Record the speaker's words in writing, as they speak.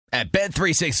At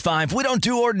Bet365, we don't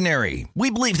do ordinary. We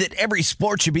believe that every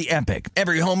sport should be epic.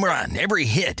 Every home run, every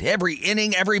hit, every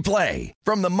inning, every play.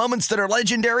 From the moments that are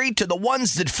legendary to the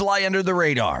ones that fly under the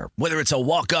radar. Whether it's a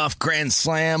walk-off grand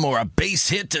slam or a base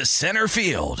hit to center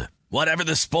field. Whatever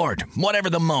the sport, whatever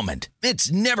the moment.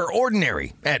 It's never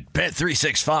ordinary at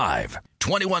Bet365.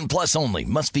 21 plus only.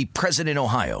 Must be present in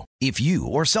Ohio. If you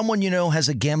or someone you know has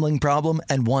a gambling problem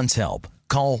and wants help,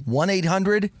 call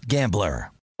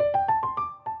 1-800-GAMBLER.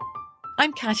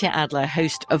 I'm Katya Adler,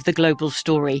 host of The Global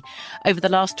Story. Over the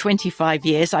last 25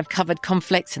 years, I've covered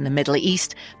conflicts in the Middle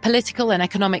East, political and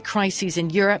economic crises in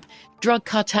Europe, drug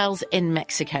cartels in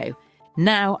Mexico.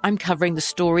 Now I'm covering the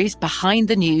stories behind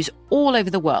the news all over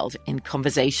the world in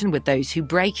conversation with those who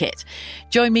break it.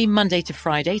 Join me Monday to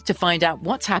Friday to find out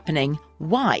what's happening,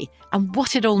 why, and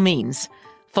what it all means.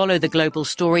 Follow The Global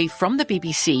Story from the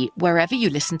BBC wherever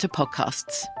you listen to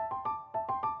podcasts.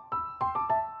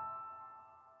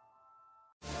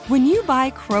 When you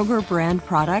buy Kroger brand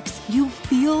products, you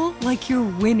feel like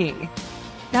you're winning.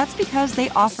 That's because they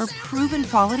offer proven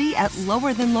quality at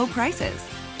lower than low prices.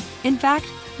 In fact,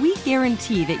 we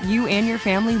guarantee that you and your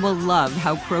family will love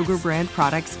how Kroger brand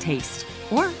products taste,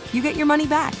 or you get your money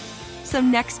back. So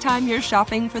next time you're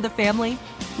shopping for the family,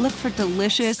 look for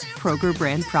delicious Kroger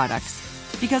brand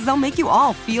products, because they'll make you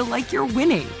all feel like you're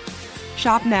winning.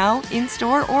 Shop now,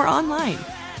 in-store, or online.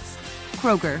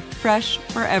 Kroger, fresh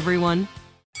for everyone.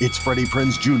 It's Freddie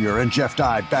Prinze Jr. and Jeff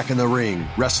Dye back in the ring.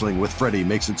 Wrestling with Freddie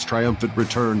makes its triumphant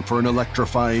return for an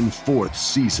electrifying 4th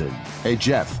season. Hey,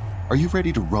 Jeff, are you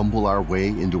ready to rumble our way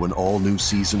into an all-new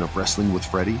season of Wrestling with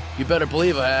Freddie? You better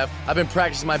believe I have. I've been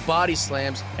practicing my body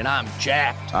slams, and I'm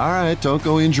jacked. All right, don't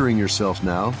go injuring yourself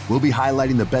now. We'll be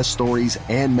highlighting the best stories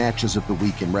and matches of the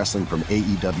week in wrestling from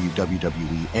AEW,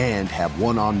 WWE, and have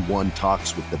one-on-one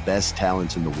talks with the best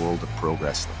talents in the world of pro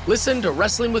wrestling. Listen to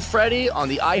Wrestling with Freddie on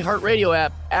the iHeartRadio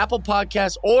app, Apple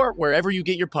Podcasts, or wherever you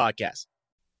get your podcasts.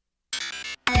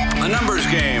 The Numbers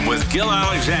Game with Gil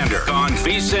Alexander on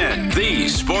VSiN, the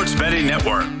Sports Betting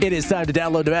Network. It is time to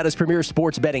download Nevada's premier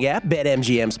sports betting app,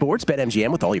 BetMGM Sports.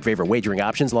 BetMGM with all your favorite wagering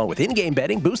options, along with in-game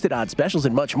betting, boosted odds specials,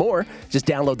 and much more. Just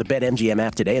download the BetMGM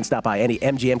app today and stop by any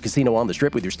MGM casino on the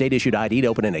Strip with your state-issued ID to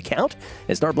open an account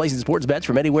and start placing sports bets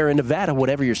from anywhere in Nevada.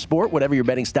 Whatever your sport, whatever your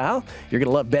betting style, you're going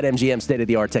to love BetMGM's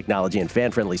state-of-the-art technology and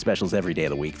fan-friendly specials every day of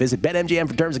the week. Visit BetMGM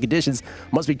for terms and conditions.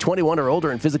 Must be 21 or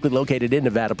older and physically located in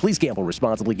Nevada. Please gamble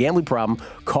responsibly. Gambling problem?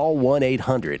 Call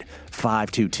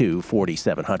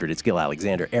 1-800-522-4700. It's Gil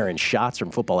Alexander. Aaron Schatz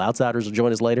from Football Outsiders will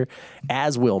join us later,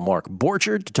 as will Mark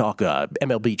Borchard to talk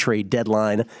MLB trade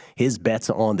deadline, his bets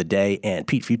on the day, and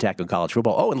Pete Futak on college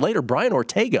football. Oh, and later, Brian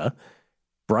Ortega.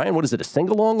 Brian, what is it, a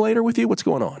sing-along later with you? What's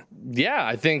going on? Yeah,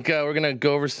 I think we're going to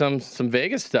go over some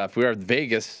Vegas stuff. We are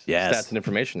Vegas Stats and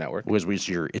Information Network.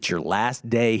 It's your last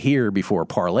day here before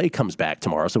Parlay comes back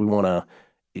tomorrow, so we want to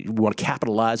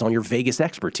capitalize on your Vegas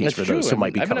expertise. That's for those who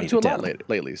might be coming to town. I've been up to a lot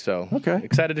lately, so okay.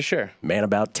 Excited to share. Man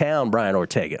About Town, Brian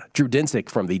Ortega. Drew Dinsick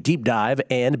from the Deep Dive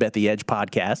and Bet the Edge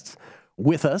podcasts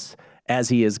with us, as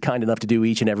he is kind enough to do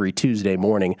each and every Tuesday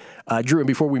morning. Drew, and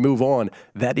before we move on,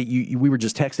 we were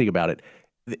just texting about it.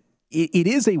 It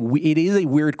is a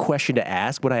weird question to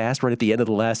ask, what I asked right at the end of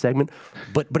the last segment,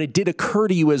 but it did occur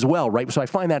to you as well, right? So I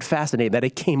find that fascinating that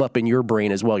it came up in your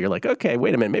brain as well. You're like, okay,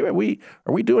 wait a minute, maybe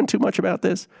are we doing too much about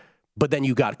this? But then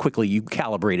you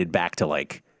calibrated back to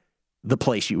like the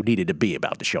place you needed to be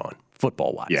about Deshaun,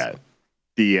 football-wise. Yeah,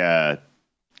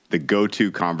 the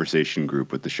go-to conversation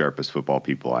group with the sharpest football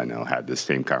people I know had this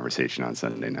same conversation on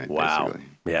Sunday night. Wow. Basically.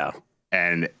 Yeah,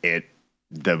 and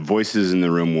the voices in the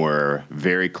room were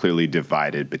very clearly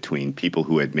divided between people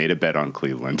who had made a bet on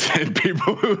Cleveland and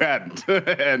people who hadn't.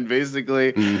 And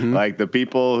basically, like the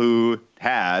people who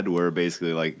had were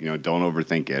basically like, don't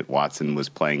overthink it. Watson was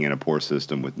playing in a poor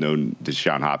system with no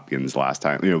DeAndre Hopkins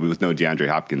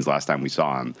last time we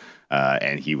saw him.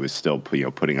 And he was still,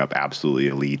 putting up absolutely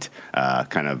elite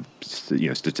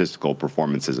statistical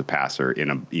performance as a passer in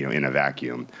a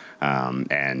vacuum.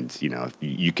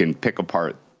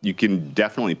 You can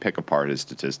definitely pick apart his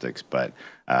statistics, but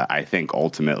I think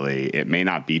ultimately it may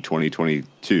not be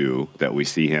 2022 that we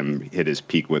see him hit his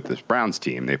peak with this Browns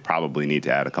team. They probably need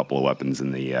to add a couple of weapons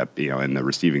in the in the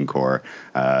receiving core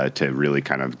to really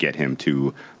kind of get him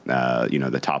to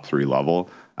the top 3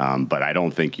 level. But I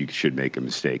don't think you should make a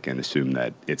mistake and assume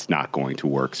that it's not going to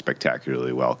work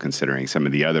spectacularly well, considering some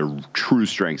of the other true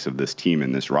strengths of this team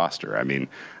and this roster. I mean,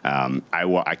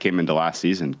 I came into last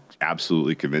season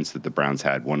absolutely convinced that the Browns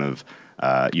had one of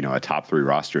a top 3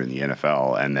 roster in the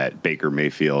NFL, and that Baker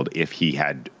Mayfield, if he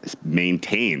had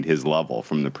maintained his level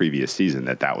from the previous season,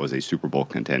 that was a Super Bowl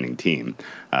contending team.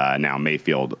 Now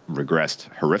Mayfield regressed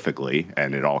horrifically,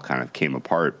 and it all kind of came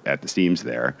apart at the seams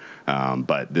there.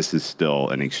 But this is still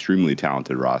an extremely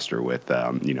talented roster with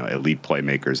elite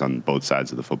playmakers on both sides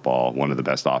of the football, one of the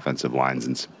best offensive lines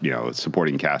and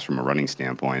supporting cast from a running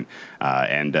standpoint,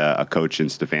 and a coach in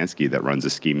Stefanski that runs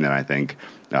a scheme that I think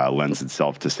lends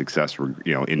itself to success,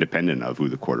 independent of who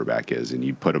the quarterback is. And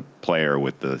you put a player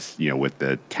with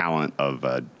the talent of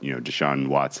Deshaun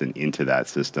Watson into that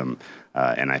system,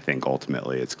 and I think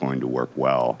ultimately it's going to work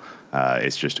well.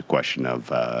 It's just a question of,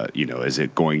 are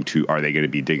they going to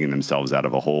be digging themselves out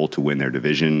of a hole to win their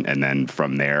division, and then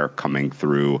from there coming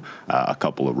through a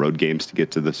couple of road games to get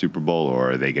to the Super Bowl,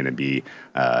 or are they going to be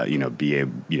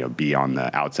on the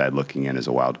outside looking in as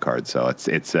a wild card? So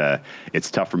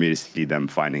it's tough for me to see them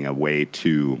finding a way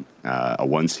to a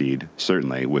 1 seed,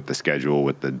 certainly with the schedule,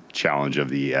 with the challenge of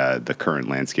the current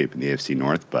landscape in the AFC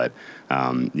North. But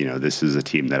this is a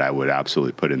team that I would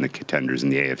absolutely put in the contenders in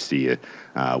the AFC,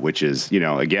 which is,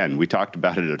 again, we talked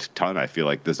about it a ton, I feel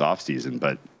like, this offseason,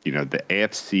 but, the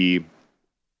AFC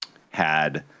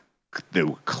had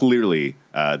clearly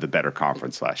the better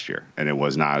conference last year, and it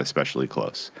was not especially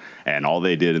close. And all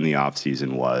they did in the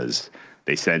offseason was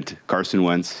they sent Carson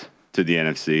Wentz to the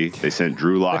NFC. They sent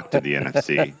Drew Lock to the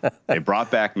NFC. They brought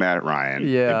back Matt Ryan.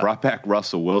 Yeah. They brought back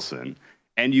Russell Wilson.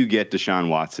 And you get Deshaun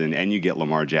Watson, and you get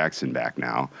Lamar Jackson back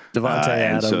now. Devontae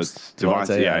Adams.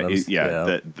 Devontae Adams.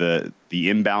 The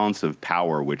imbalance of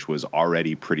power, which was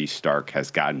already pretty stark,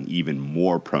 has gotten even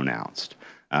more pronounced.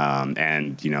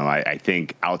 I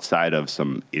think outside of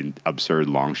some absurd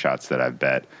long shots that I've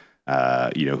bet,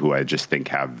 who I just think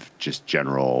have just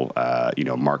general,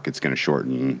 market's going to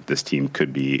shorten. This team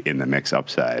could be in the mix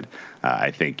upside.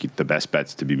 I think the best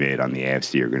bets to be made on the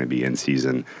AFC are going to be in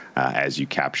season as you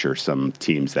capture some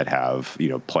teams that have,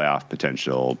 playoff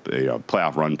potential,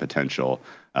 playoff run potential.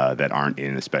 That aren't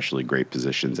in especially great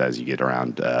positions as you get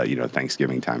around,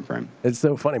 Thanksgiving time frame. It's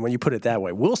so funny when you put it that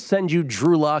way. We'll send you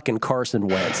Drew Lock and Carson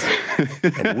Wentz,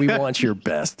 and we want your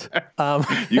best.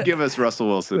 You give us Russell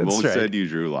Wilson, we'll send you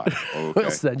Drew Lock. Okay. We'll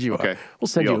send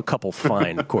you a couple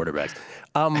fine quarterbacks.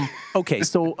 Okay,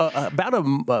 so by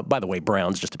the way,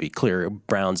 Browns, just to be clear,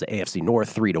 Browns AFC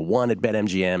North 3-1 at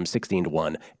BetMGM,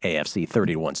 16-1 AFC,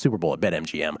 30-1 Super Bowl at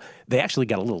BetMGM. They actually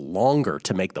got a little longer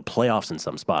to make the playoffs in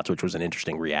some spots, which was an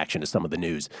interesting reaction to some of the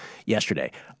news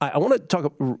yesterday. I want to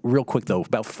talk real quick, though.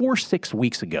 About 4-6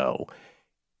 weeks ago,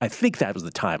 I think that was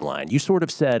the timeline. You sort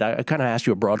of said, I kind of asked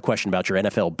you a broad question about your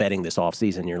NFL betting this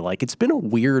offseason. You're like, it's been a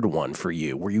weird one for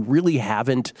you, where you really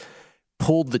haven't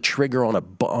pulled the trigger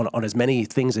on as many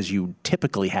things as you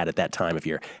typically had at that time of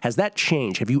year. Has that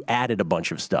changed? Have you added a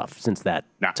bunch of stuff since that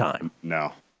time?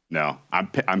 No.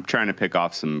 I'm trying to pick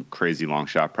off some crazy long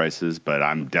shot prices, but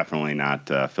I'm definitely not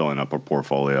filling up a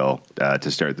portfolio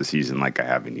to start the season like I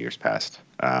have in years past.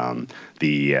 The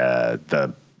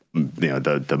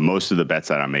most of the bets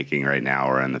that I'm making right now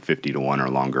are in the 50-1 or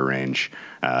longer range,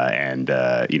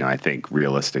 I think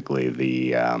realistically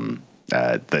the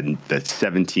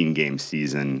 17-game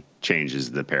season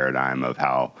changes the paradigm of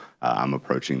how I'm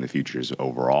approaching the futures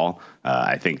overall.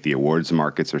 I think the awards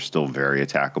markets are still very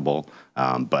attackable,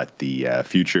 but the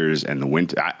futures and the win.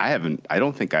 I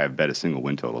don't think I have bet a single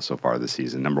win total so far this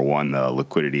season. Number one, the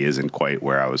liquidity isn't quite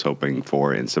where I was hoping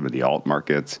for in some of the alt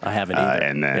markets. I haven't either.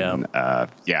 And then,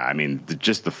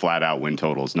 just the flat out win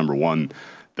totals. Number one,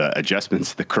 the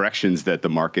adjustments, the corrections that the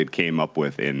market came up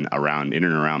with in and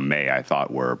around May, I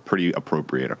thought were pretty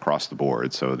appropriate across the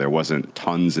board. So there wasn't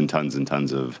tons and tons and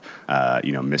tons of,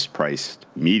 mispriced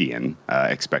median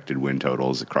expected win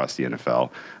totals across the NFL.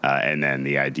 And then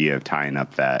the idea of tying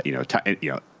up that,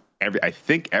 I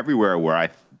think everywhere where I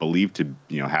believe to,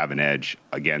 have an edge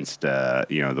against,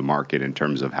 the market in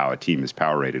terms of how a team is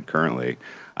power rated currently,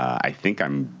 I think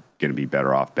I'm going to be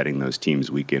better off betting those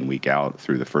teams week in, week out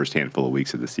through the first handful of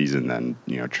weeks of the season than,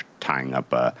 tying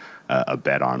up a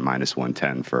bet on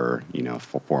 -110 for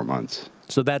 4 months.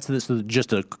 So that's this. Just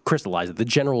to crystallize it, the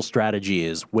general strategy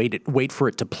is wait for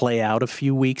it to play out a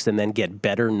few weeks and then get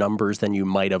better numbers than you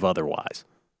might have otherwise.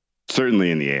 Certainly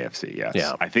in the AFC, yes.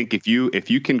 Yeah. I think if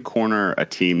you can corner a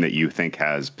team that you think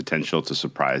has potential to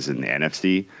surprise in the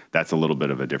NFC, that's a little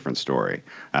bit of a different story.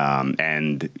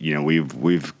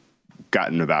 We've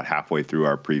gotten about halfway through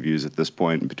our previews at this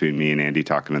point between me and Andy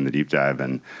talking on the deep dive,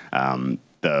 and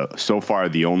so far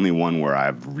the only one where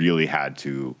I've really had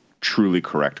to truly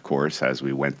correct course as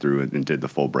we went through and did the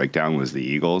full breakdown was the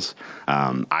Eagles.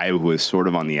 I was sort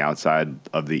of on the outside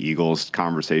of the Eagles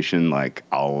conversation, like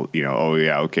oh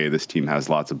yeah, okay, this team has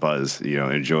lots of buzz,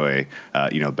 enjoy,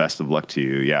 best of luck to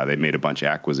you. Yeah, they made a bunch of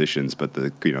acquisitions, but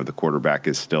the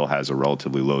quarterback still has a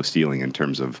relatively low ceiling in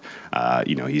terms of,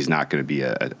 he's not going to be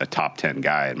a top 10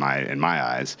 guy in my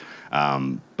eyes.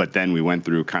 But then we went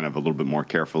through kind of a little bit more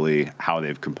carefully how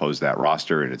they've composed that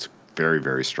roster, and it's very,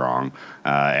 very strong.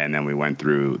 And then we went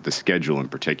through the schedule in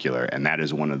particular, and that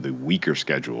is one of the weaker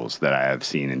schedules that I have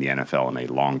seen in the NFL in a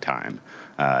long time.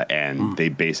 They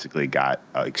basically got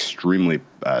extremely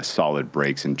solid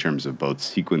breaks in terms of both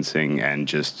sequencing and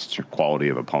just quality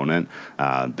of opponent.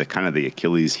 The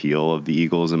Achilles heel of the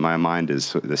Eagles, in my mind,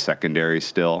 is the secondary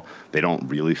still. They don't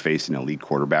really face an elite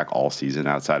quarterback all season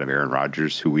outside of Aaron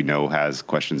Rodgers, who we know has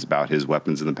questions about his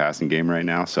weapons in the passing game right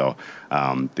now. So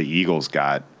the Eagles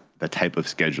got the type of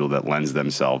schedule that lends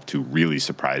themselves to really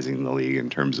surprising the league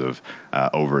in terms of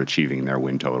overachieving their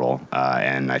win total.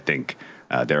 And I think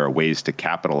there are ways to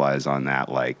capitalize on that,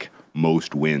 like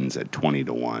most wins at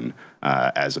 20-1,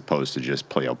 as opposed to just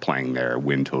playing their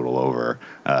win total over,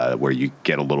 where you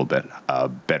get a little bit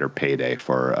better payday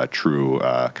for a true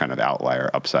kind of outlier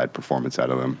upside performance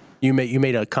out of them. You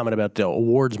made a comment about the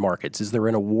awards markets. Is there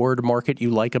an award market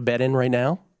you like a bet in right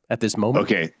now at this moment?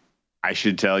 Okay, I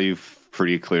should tell you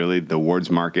pretty clearly, the awards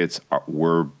markets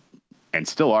were and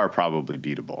still are probably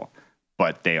beatable,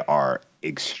 but they are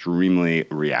extremely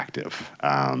reactive.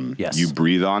 Yes. You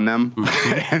breathe on them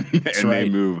and they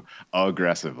move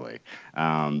aggressively.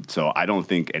 So I don't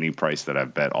think any price that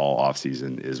I've bet all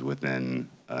offseason is within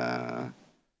 5%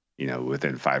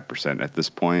 at this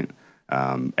point.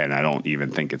 And I don't even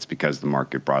think it's because the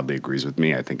market broadly agrees with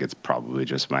me. I think it's probably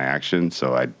just my action.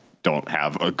 So I don't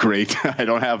have a great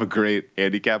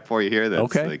handicap for you here. That's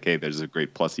okay. Like, hey, there's a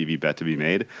great plus EV bet to be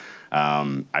made.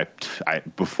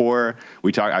 Before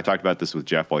we talked, I talked about this with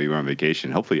Jeff while you were on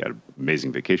vacation. Hopefully you had an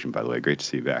amazing vacation, by the way. Great to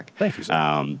see you back. Thank you,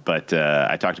 sir. But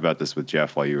I talked about this with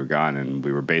Jeff while you were gone, and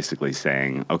we were basically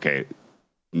saying, okay,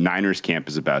 Niners camp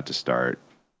is about to start.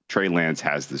 Trey Lance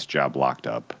has this job locked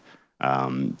up.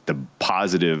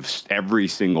 Every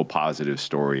single positive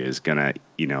story is going to,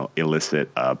 elicit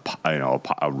a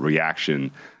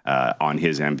reaction on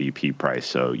his MVP price.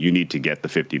 So you need to get the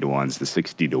 50-1s, the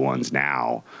 60-1s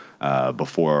now,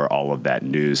 before all of that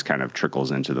news kind of trickles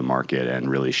into the market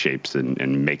and really shapes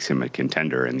and makes him a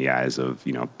contender in the eyes of,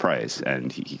 price.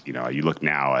 And you look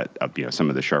now at, some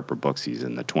of the sharper books, he's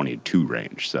in the 22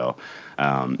 range. So,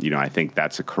 I think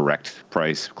that's a correct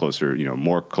price, closer,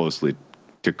 more closely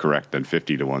to correct than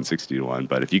 50-1, 60-1.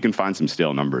 But if you can find some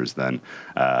stale numbers, then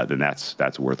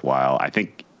that's worthwhile. I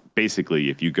think basically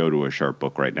if you go to a sharp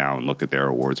book right now and look at their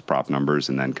awards prop numbers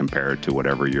and then compare it to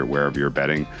wherever you're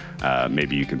betting,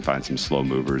 maybe you can find some slow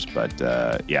movers. But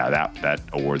that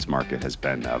awards market has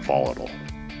been volatile.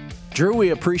 Drew, we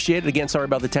appreciate it. Again, sorry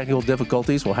about the technical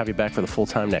difficulties. We'll have you back for the full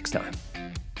time next time.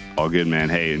 All good, man.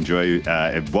 Hey, enjoy.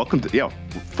 Welcome to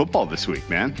football this week,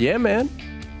 man. Yeah, man.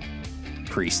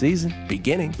 Preseason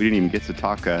beginning. We didn't even get to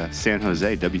talk San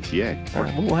Jose WTA. All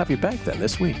right, we'll have you back then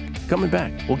this week. Coming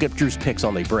back. We'll get Drew's picks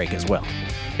on the break as well.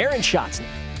 Aaron Schatzny.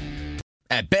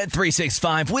 At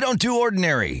Bet365, we don't do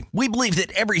ordinary. We believe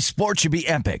that every sport should be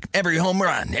epic. Every home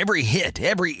run, every hit,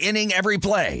 every inning, every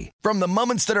play. From the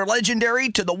moments that are legendary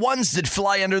to the ones that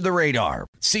fly under the radar.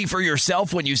 See for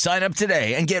yourself when you sign up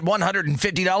today and get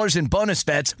 $150 in bonus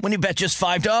bets when you bet just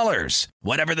 $5.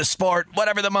 Whatever the sport,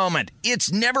 whatever the moment,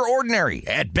 it's never ordinary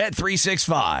at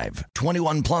Bet365.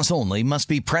 21 plus only. Must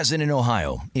be present in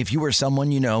Ohio. If you or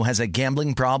someone you know has a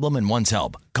gambling problem and wants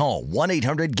help, call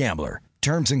 1-800-GAMBLER.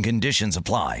 Terms and conditions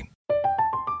apply.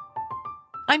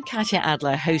 I'm Katya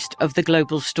Adler, host of The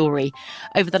Global Story.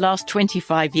 Over the last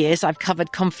 25 years, I've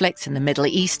covered conflicts in the Middle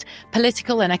East,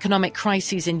 political and economic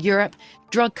crises in Europe,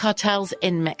 drug cartels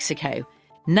in Mexico.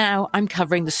 Now I'm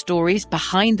covering the stories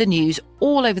behind the news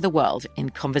all over the world in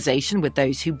conversation with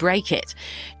those who break it.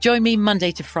 Join me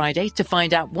Monday to Friday to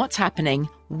find out what's happening,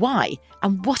 why,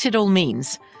 and what it all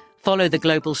means. Follow The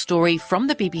Global Story from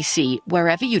the BBC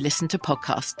wherever you listen to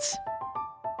podcasts.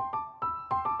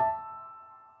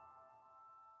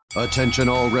 Attention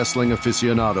all wrestling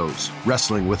aficionados.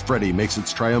 Wrestling with Freddie makes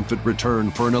its triumphant return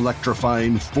for an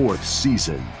electrifying 4th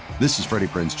season. This is Freddie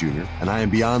Prinze Jr., and I am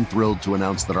beyond thrilled to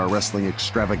announce that our wrestling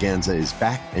extravaganza is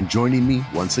back, and joining me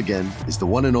once again is the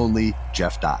one and only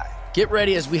Jeff Dye. Get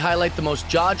ready as we highlight the most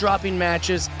jaw-dropping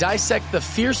matches, dissect the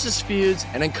fiercest feuds,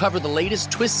 and uncover the latest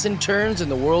twists and turns in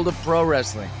the world of pro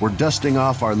wrestling. We're dusting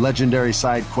off our legendary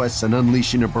side quests and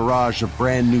unleashing a barrage of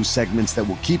brand new segments that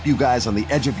will keep you guys on the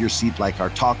edge of your seat like our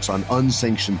talks on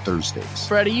Unsanctioned Thursdays.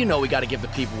 Freddie, you know we got to give the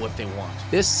people what they want.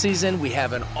 This season, we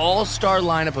have an all-star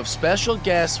lineup of special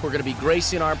guests who are going to be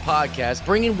gracing our podcast,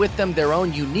 bringing with them their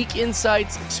own unique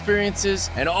insights, experiences,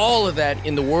 and all of that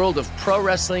in the world of pro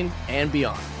wrestling and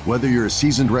beyond. Whether you're a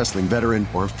seasoned wrestling veteran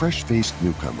or a fresh-faced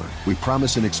newcomer, we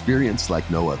promise an experience like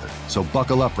no other. So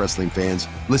buckle up, wrestling fans.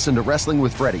 Listen to Wrestling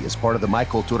with Freddie as part of the My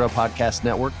Cultura Podcast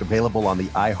Network, available on the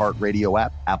iHeartRadio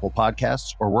app, Apple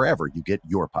Podcasts, or wherever you get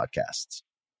your podcasts.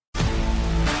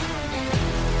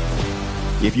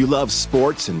 If you love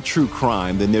sports and true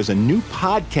crime, then there's a new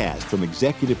podcast from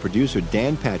executive producer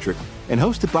Dan Patrick and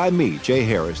hosted by me, Jay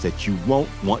Harris, that you won't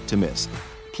want to miss.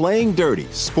 Playing Dirty: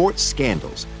 Sports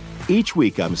Scandals. Each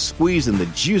week, I'm squeezing the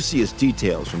juiciest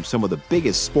details from some of the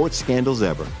biggest sports scandals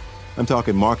ever. I'm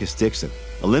talking Marcus Dixon,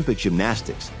 Olympic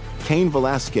gymnastics, Cain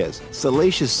Velasquez,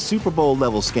 salacious Super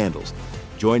Bowl-level scandals.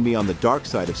 Join me on the dark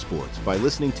side of sports by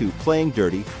listening to Playing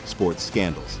Dirty: Sports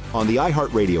Scandals on the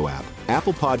iHeartRadio app,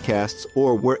 Apple Podcasts,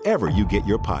 or wherever you get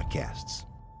your podcasts.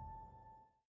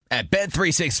 At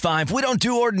Bet365, we don't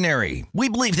do ordinary. We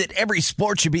believe that every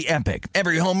sport should be epic.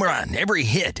 Every home run, every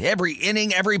hit, every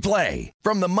inning, every play.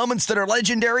 From the moments that are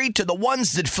legendary to the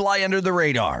ones that fly under the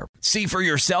radar. See for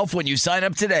yourself when you sign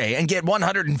up today and get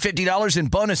 $150 in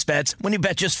bonus bets when you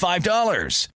bet just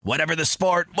 $5. Whatever the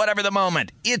sport, whatever the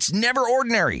moment, it's never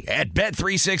ordinary at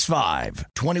Bet365.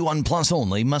 21 plus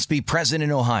only. Must be present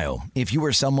in Ohio. If you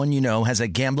or someone you know has a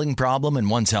gambling problem and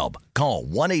wants help, call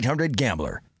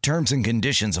 1-800-GAMBLER. Terms and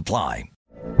conditions apply.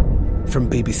 From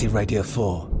BBC Radio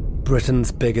 4,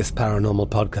 Britain's biggest paranormal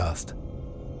podcast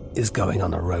is going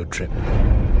on a road trip.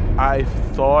 I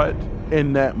thought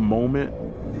in that moment,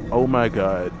 oh my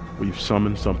God, we've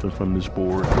summoned something from this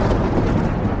board.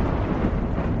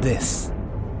 This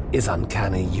is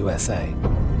Uncanny USA.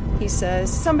 He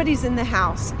says, somebody's in the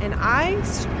house, and I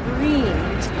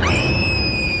screamed.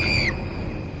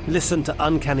 Listen to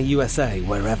Uncanny USA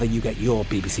wherever you get your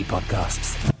BBC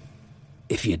podcasts,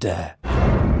 if you dare.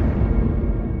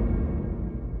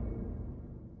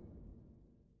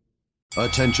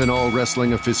 Attention all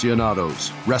wrestling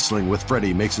aficionados. Wrestling with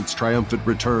Freddie makes its triumphant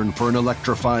return for an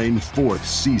electrifying 4th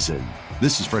season.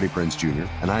 This is Freddie Prinze Jr.,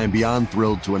 and I am beyond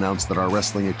thrilled to announce that our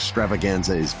wrestling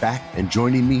extravaganza is back, and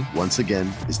joining me once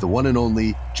again is the one and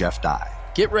only Jeff Dye.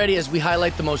 Get ready as we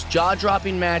highlight the most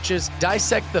jaw-dropping matches,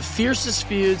 dissect the fiercest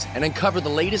feuds, and uncover the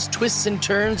latest twists and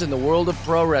turns in the world of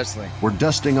pro wrestling. We're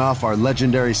dusting off our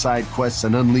legendary side quests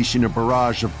and unleashing a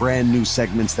barrage of brand new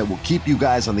segments that will keep you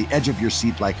guys on the edge of your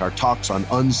seat like our talks on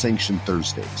Unsanctioned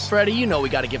Thursdays. Freddie, you know we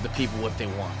got to give the people what they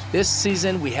want. This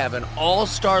season, we have an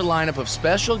all-star lineup of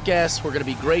special guests who are going to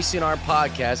be gracing our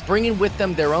podcast, bringing with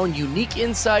them their own unique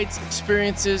insights,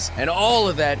 experiences, and all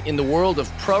of that in the world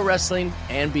of pro wrestling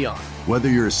and beyond.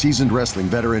 Whether you're a seasoned wrestling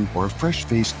veteran or a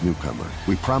fresh-faced newcomer,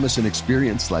 we promise an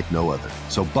experience like no other.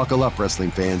 So buckle up,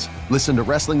 wrestling fans. Listen to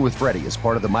Wrestling with Freddie as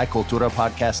part of the My Cultura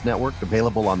Podcast Network,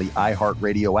 available on the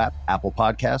iHeartRadio app, Apple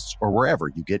Podcasts, or wherever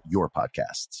you get your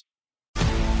podcasts.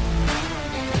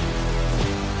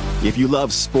 If you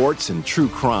love sports and true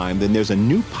crime, then there's a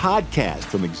new podcast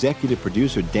from executive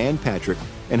producer Dan Patrick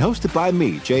and hosted by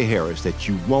me, Jay Harris, that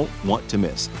you won't want to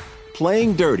miss.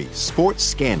 Playing Dirty: Sports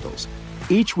Scandals.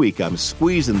 Each week, I'm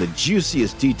squeezing the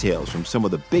juiciest details from some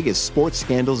of the biggest sports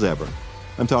scandals ever.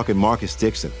 I'm talking Marcus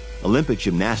Dixon, Olympic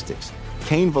gymnastics,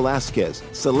 Cain Velasquez,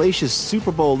 salacious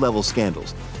Super Bowl-level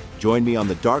scandals. Join me on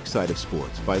the dark side of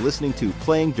sports by listening to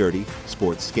Playing Dirty: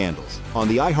 Sports Scandals on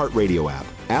the iHeartRadio app,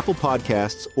 Apple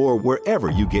Podcasts, or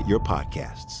wherever you get your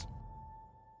podcasts.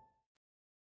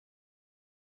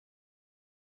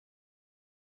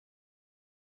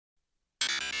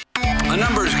 A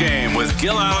Numbers Game with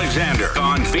Gil Alexander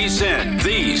on VSiN,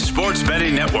 the Sports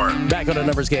Betting Network. Back on A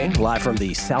Numbers Game, live from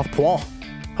the South Point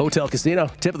Hotel Casino,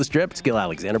 tip of the strip. It's Gil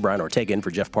Alexander, Brian Ortega in for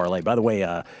Jeff Parlay. By the way,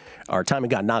 our timing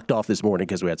got knocked off this morning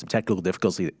because we had some technical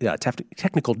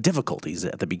difficulties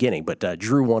at the beginning. But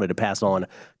Drew wanted to pass on a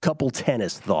couple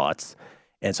tennis thoughts,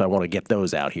 and so I want to get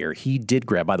those out here. He did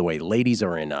grab. By the way, ladies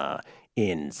are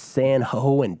in San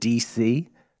Ho and D.C.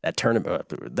 That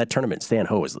tournament in San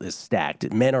Ho is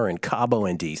stacked. Men are in Cabo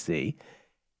and D.C.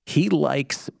 He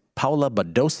likes Paula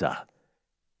Badosa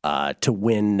to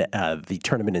win the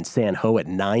tournament in San Ho at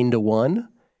 9-1.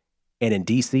 And in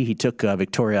D.C., he took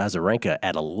Victoria Azarenka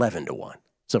at 11-1.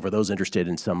 So for those interested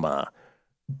in some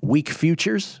week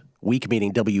futures, week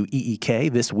meaning W-E-E-K,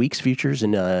 this week's futures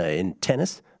in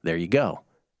tennis, there you go.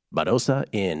 Badosa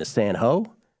in San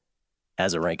Ho,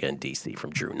 Azarenka in D.C.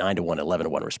 from Drew, 9-1,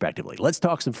 11-1, respectively. Let's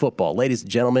talk some football. Ladies and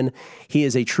gentlemen, he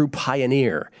is a true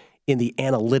pioneer in the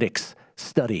analytics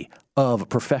study of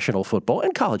professional football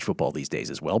and college football these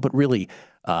days as well, but really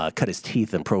cut his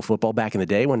teeth in pro football back in the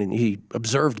day when he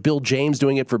observed Bill James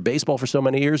doing it for baseball for so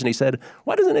many years, and he said,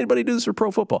 why doesn't anybody do this for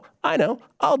pro football? I know,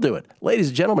 I'll do it. Ladies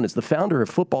and gentlemen, it's the founder of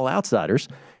Football Outsiders.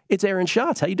 It's Aaron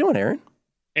Schatz. How you doing, Aaron?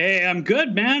 Hey, I'm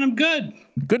good, man. I'm good.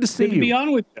 Good to see you. Good to be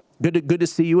on with you. Good to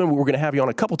see you, and we're going to have you on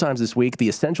a couple times this week. The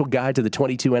Essential Guide to the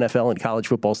 22 NFL and college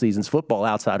football seasons, Football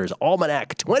Outsiders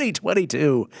Almanac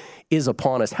 2022 is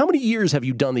upon us. How many years have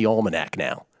you done the Almanac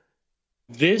now?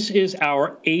 This is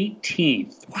our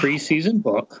 18th preseason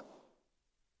book,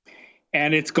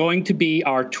 and it's going to be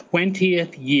our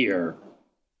 20th year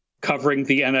covering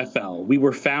the NFL. We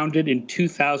were founded in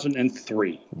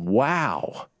 2003.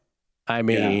 Wow. I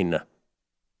mean... Yeah.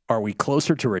 Are we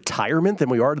closer to retirement than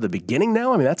we are to the beginning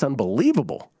now? I mean, that's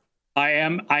unbelievable. I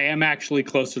am actually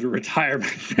closer to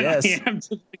retirement than I am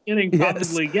to the beginning,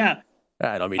 probably, yeah.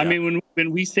 I mean,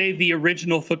 when we say the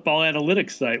original football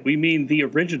analytics site, we mean the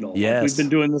original. Yes. We've been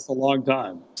doing this a long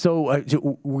time. So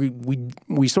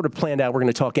we sort of planned out we're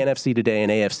going to talk NFC today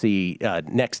and AFC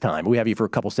next time. We have you for a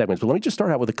couple segments, but let me just start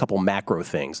out with a couple macro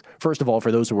things. First of all,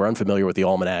 for those who are unfamiliar with the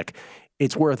Almanac,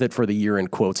 it's worth it for the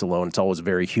year-end quotes alone. It's always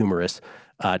very humorous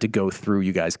to go through.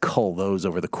 You guys cull those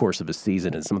over the course of a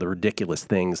season and some of the ridiculous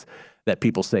things that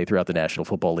people say throughout the National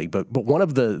Football League. But one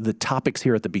of the topics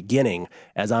here at the beginning,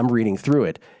 as I'm reading through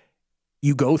it,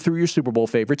 you go through your Super Bowl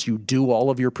favorites, you do all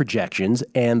of your projections,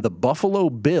 and the Buffalo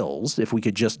Bills, if we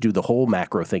could just do the whole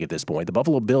macro thing at this point, the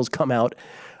Buffalo Bills come out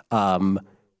in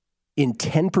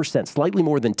 10%, slightly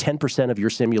more than 10% of your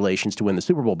simulations to win the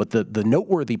Super Bowl. But the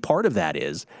noteworthy part of that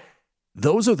is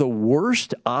those are the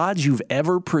worst odds you've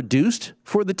ever produced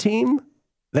for the team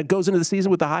that goes into the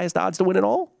season with the highest odds to win it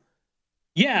all?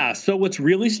 Yeah. So what's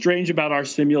really strange about our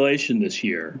simulation this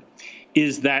year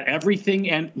is that everything,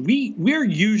 and we're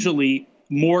usually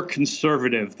more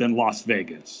conservative than Las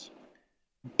Vegas,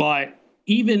 but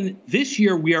even this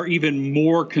year we are even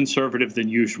more conservative than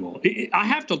usual. I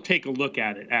have to take a look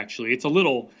at it, actually. It's a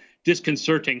little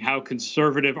disconcerting how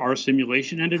conservative our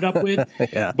simulation ended up with.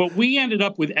 Yeah. But we ended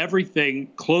up with everything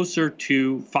closer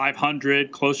to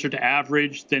 500, closer to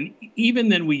average than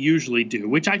we usually do,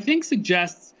 which I think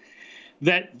suggests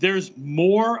that there's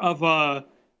more of a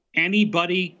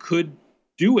anybody could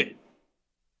do it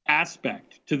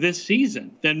aspect to this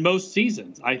season than most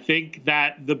seasons. I think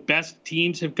that the best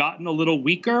teams have gotten a little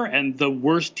weaker and the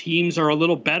worst teams are a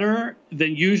little better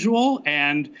than usual,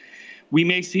 and we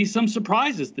may see some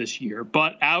surprises this year.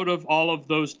 But out of all of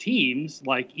those teams,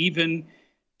 like even,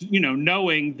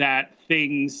 knowing that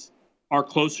things are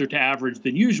closer to average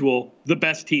than usual, the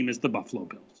best team is the Buffalo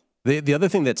Bills. The other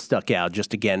thing that stuck out,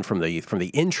 just again from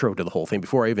the intro to the whole thing,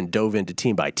 before I even dove into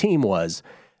team by team, was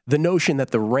the notion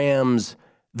that the Rams,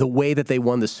 the way that they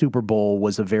won the Super Bowl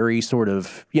was a very sort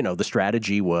of, the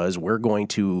strategy was we're going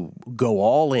to go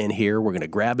all in here. We're going to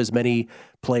grab as many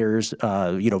players,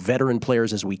 veteran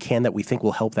players as we can that we think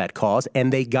will help that cause.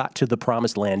 And they got to the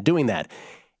promised land doing that.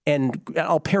 And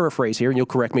I'll paraphrase here, and you'll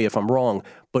correct me if I'm wrong,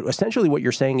 but essentially what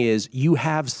you're saying is you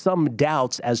have some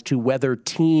doubts as to whether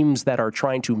teams that are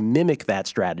trying to mimic that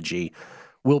strategy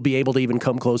will be able to even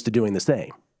come close to doing the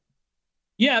same.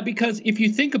 Yeah, because if you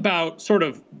think about sort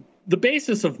of the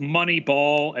basis of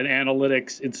Moneyball and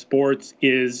analytics in sports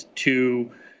is to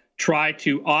try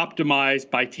to optimize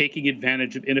by taking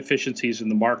advantage of inefficiencies in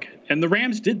the market. And the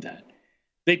Rams did that.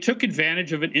 They took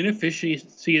advantage of an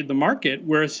inefficiency in the market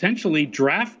where essentially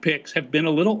draft picks have been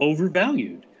a little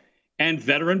overvalued and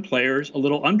veteran players a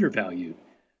little undervalued.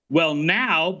 Well,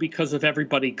 now, because of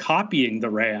everybody copying the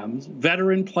Rams,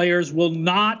 veteran players will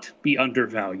not be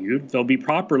undervalued. They'll be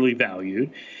properly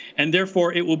valued. And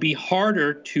therefore, it will be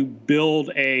harder to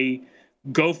build a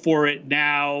go for it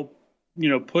now,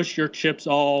 push your chips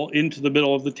all into the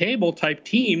middle of the table type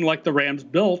team like the Rams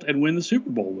built and win the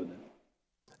Super Bowl with it.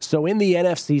 So in the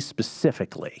NFC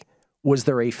specifically, was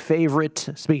there a favorite,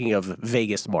 speaking of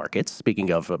Vegas markets, speaking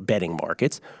of betting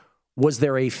markets, was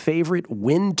there a favorite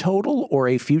win total or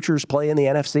a futures play in the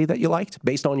NFC that you liked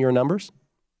based on your numbers?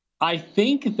 I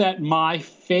think that my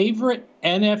favorite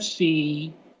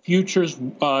NFC futures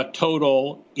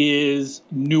total is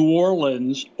New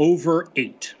Orleans over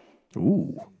 8.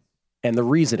 Ooh. And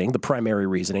the primary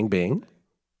reasoning being?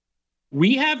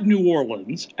 We have New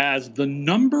Orleans as the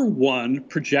number one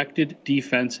projected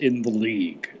defense in the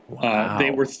league. Wow.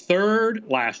 They were third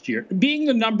last year. Being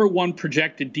the number one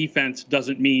projected defense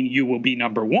doesn't mean you will be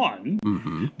number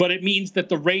one, but it means that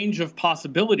the range of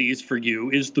possibilities for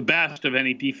you is the best of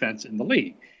any defense in the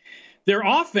league. Their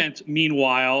offense,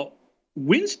 meanwhile,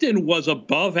 Winston was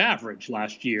above average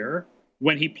last year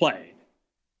when he played.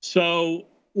 So,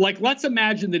 let's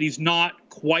imagine that he's not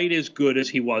quite as good as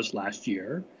he was last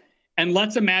year. And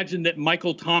let's imagine that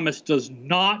Michael Thomas does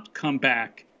not come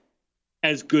back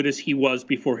as good as he was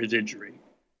before his injury.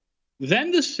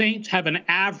 Then the Saints have an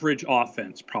average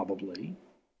offense, probably,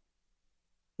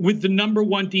 with the number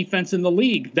one defense in the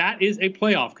league. That is a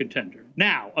playoff contender.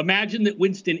 Now, imagine that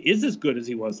Winston is as good as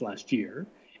he was last year,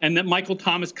 and that Michael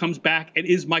Thomas comes back and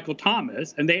is Michael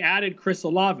Thomas, and they added Chris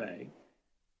Olave.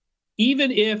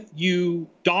 Even if you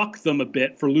dock them a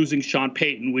bit for losing Sean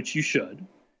Payton, which you should,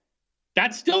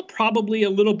 that's still probably a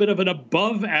little bit of an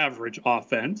above average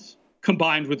offense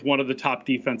combined with one of the top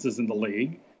defenses in the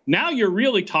league. Now you're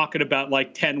really talking about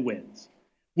 10 wins.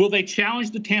 Will they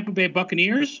challenge the Tampa Bay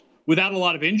Buccaneers without a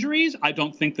lot of injuries? I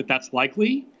don't think that that's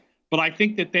likely, but I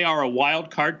think that they are a wild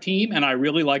card team, and I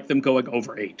really like them going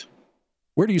over 8.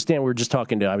 Where do you stand? I was just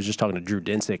talking to Drew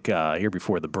Dinsick here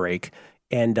before the break,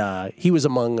 and he was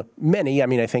among many. I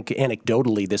mean, I think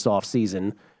anecdotally this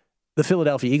offseason, the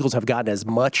Philadelphia Eagles have gotten as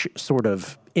much sort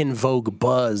of in vogue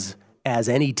buzz as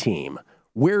any team.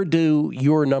 Where do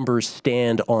your numbers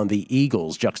stand on the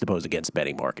Eagles juxtaposed against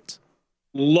betting markets?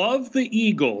 Love the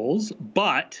Eagles,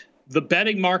 but the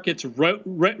betting markets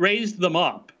raised them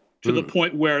up to the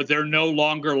point where they're no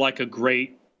longer a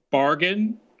great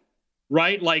bargain,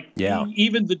 right?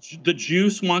 Even the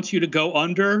juice wants you to go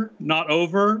under, not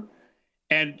over.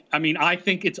 And I mean, I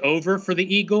think it's over for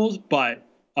the Eagles, but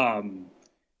now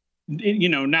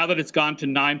that it's gone to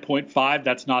 9.5,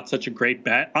 that's not such a great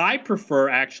bet. I prefer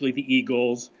actually the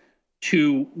Eagles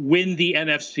to win the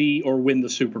NFC or win the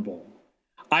Super Bowl.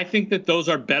 I think that those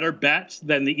are better bets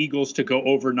than the Eagles to go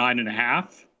over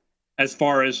 9.5 as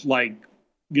far as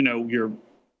your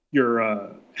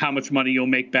how much money you'll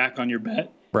make back on your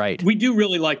bet. Right. We do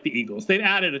really like the Eagles. They've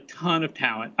added a ton of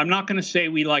talent. I'm not going to say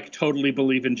we totally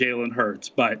believe in Jalen Hurts,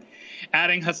 but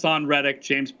adding Hassan Reddick,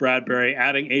 James Bradbury,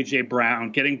 adding A.J.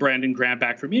 Brown, getting Brandon Graham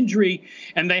back from injury,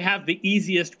 and they have the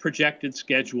easiest projected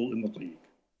schedule in the league.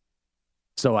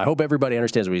 So I hope everybody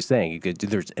understands what he's saying.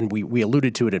 And we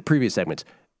alluded to it in previous segments.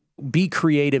 Be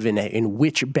creative in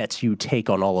which bets you take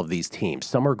on all of these teams.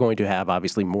 Some are going to have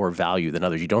obviously more value than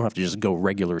others. You don't have to just go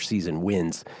regular season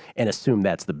wins and assume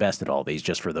that's the best at all these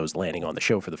just for those landing on the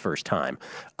show for the first time.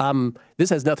 This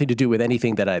has nothing to do with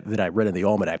anything that I read in the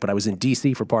Almanac, but I was in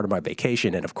D.C. for part of my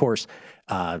vacation, and of course,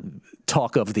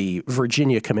 talk of the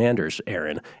Virginia Commanders,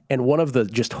 Aaron, and one of the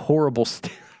just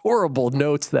horrible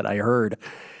notes that I heard,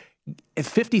 a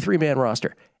 53-man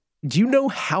roster. Do you know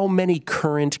how many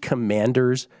current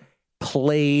Commanders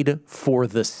played for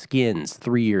the Skins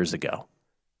 3 years ago?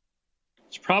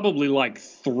 It's probably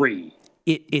 3.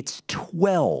 It's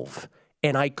 12.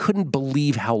 And I couldn't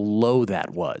believe how low that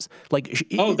was.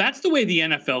 That's the way the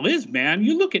NFL is, man.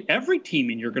 You look at every team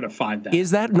and you're going to find that.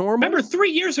 Is that normal? Remember 3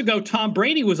 years ago, Tom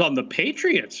Brady was on the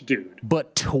Patriots, dude.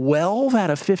 But 12 out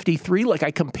of 53?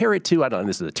 I compare it to, I don't know,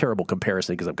 this is a terrible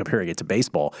comparison because I'm comparing it to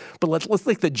baseball, but let's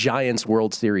take the Giants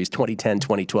World Series 2010,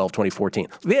 2012, 2014.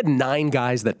 They had 9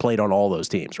 guys that played on all those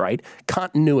teams, right?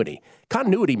 Continuity.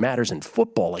 Continuity matters in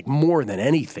football more than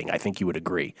anything, I think you would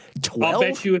agree. 12? I'll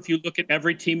bet you if you look at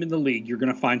every team in the league, you're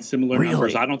going to find similar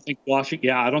numbers. I don't think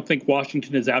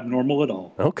Washington is abnormal at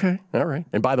all. Okay. All right.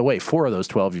 And by the way, 4 of those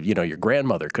 12, your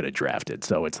grandmother could have drafted.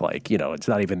 So it's it's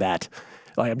not even that.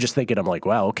 I'm just thinking,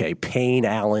 wow, okay, Payne,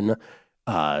 Allen,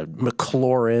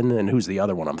 McLaurin, and who's the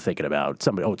other one I'm thinking about?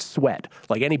 It's Sweat.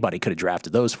 Anybody could have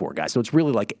drafted those 4 guys. So it's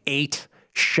really 8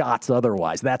 shots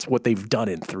otherwise. That's what they've done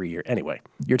in 3 years. Anyway,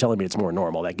 you're telling me it's more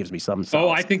normal. That gives me some solace. Oh,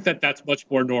 I think that's much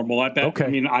more normal. I bet. Okay. I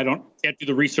mean, I can't do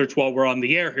the research while we're on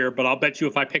the air here, but I'll bet you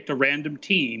if I picked a random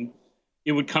team,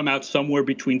 it would come out somewhere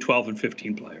between 12 and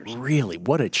 15 players. Really?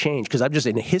 What a change. Because I'm just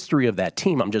in the history of that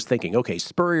team, I'm just thinking, okay,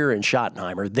 Spurrier and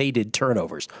Schottenheimer, they did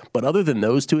turnovers. But other than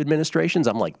those 2 administrations,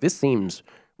 I'm this seems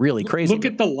really crazy. Look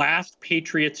at the last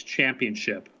Patriots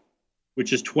championship,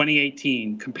 which is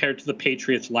 2018, compared to the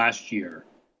Patriots last year.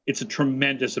 It's a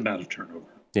tremendous amount of turnover.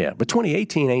 Yeah, but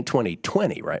 2018 ain't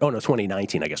 2020, right? Oh, no,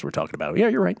 2019, I guess we're talking about. Yeah,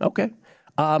 you're right. Okay.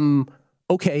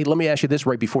 Okay, let me ask you this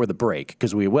right before the break,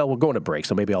 because we're going to break,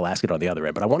 so maybe I'll ask it on the other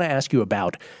end. But I want to ask you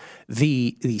about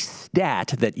the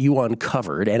stat that you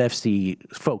uncovered,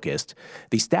 NFC-focused,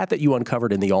 the stat that you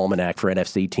uncovered in the Almanac for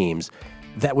NFC teams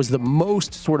that was the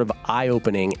most sort of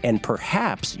eye-opening and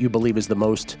perhaps you believe is the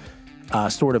most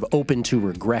sort of open to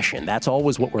regression. That's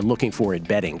always what we're looking for in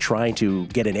betting, trying to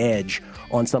get an edge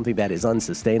on something that is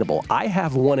unsustainable. I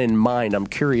have one in mind. I'm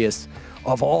curious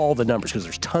of all the numbers, because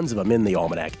there's tons of them in the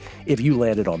Almanac, if you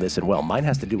landed on this. And, well, mine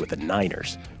has to do with the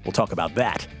Niners. We'll talk about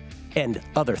that and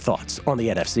other thoughts on the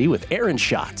NFC with Aaron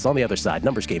Schatz on the other side.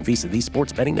 Numbers Game, VSiN, the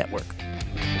Sports Betting Network.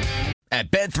 At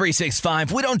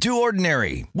Bet365, we don't do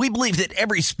ordinary. We believe that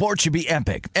every sport should be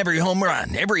epic. Every home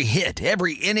run, every hit,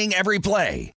 every inning, every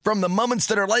play. From the moments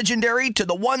that are legendary to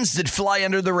the ones that fly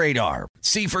under the radar.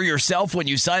 See for yourself when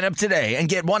you sign up today and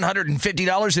get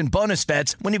 $150 in bonus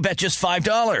bets when you bet just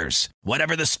 $5.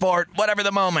 Whatever the sport, whatever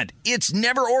the moment, it's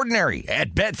never ordinary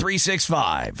at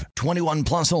Bet365. 21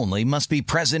 plus only. Must be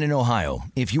present in Ohio.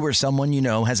 If you or someone you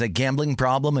know has a gambling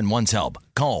problem and wants help,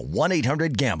 call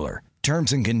 1-800-GAMBLER.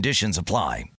 Terms and conditions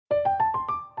apply.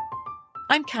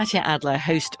 I'm Katya Adler,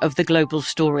 host of The Global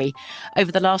Story.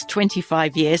 Over the last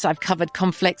 25 years, I've covered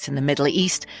conflicts in the Middle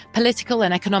East, political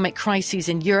and economic crises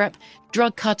in Europe,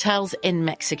 drug cartels in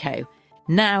Mexico.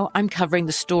 Now I'm covering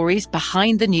the stories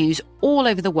behind the news all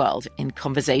over the world in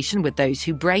conversation with those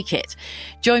who break it.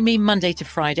 Join me Monday to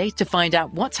Friday to find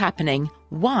out what's happening,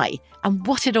 why, and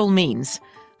what it all means.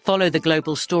 Follow The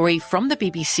Global Story from the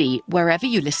BBC wherever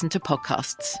you listen to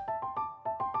podcasts.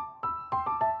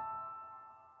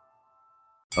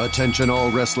 Attention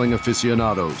all wrestling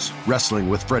aficionados. Wrestling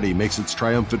with Freddie makes its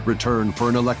triumphant return for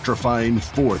an electrifying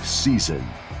 4th season.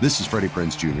 This is Freddie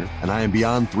Prinze Jr., and I am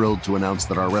beyond thrilled to announce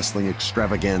that our wrestling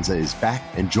extravaganza is back,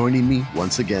 and joining me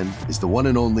once again is the one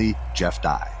and only Jeff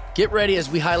Dye. Get ready as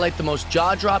we highlight the most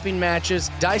jaw-dropping matches,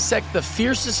 dissect the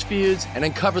fiercest feuds, and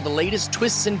uncover the latest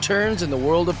twists and turns in the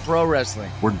world of pro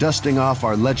wrestling. We're dusting off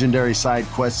our legendary side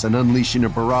quests and unleashing a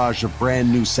barrage of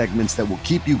brand new segments that will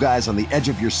keep you guys on the edge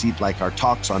of your seat like our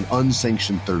talks on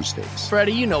Unsanctioned Thursdays.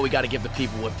 Freddie, you know we got to give the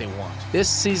people what they want. This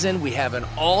season, we have an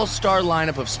all-star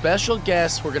lineup of special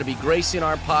guests who are going to be gracing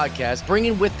our podcast,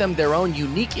 bringing with them their own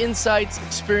unique insights,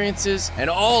 experiences, and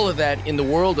all of that in the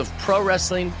world of pro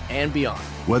wrestling and beyond.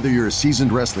 Whether you're a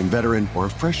seasoned wrestling veteran or a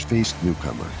fresh-faced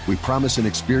newcomer, we promise an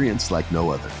experience like no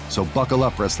other. So buckle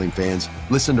up, wrestling fans.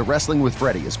 Listen to Wrestling with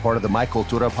Freddie as part of the My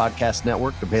Cultura Podcast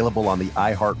Network, available on the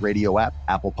iHeartRadio app,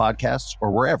 Apple Podcasts, or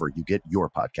wherever you get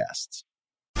your podcasts.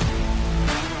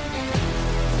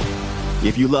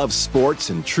 If you love sports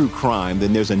and true crime,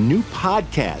 then there's a new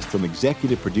podcast from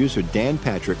executive producer Dan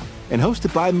Patrick and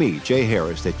hosted by me, Jay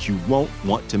Harris, that you won't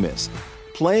want to miss.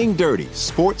 Playing Dirty: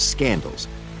 Sports Scandals.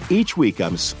 Each week,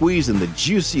 I'm squeezing the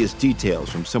juiciest details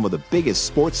from some of the biggest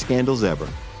sports scandals ever.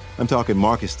 I'm talking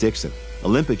Marcus Dixon,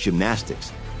 Olympic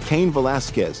gymnastics, Cain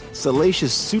Velasquez,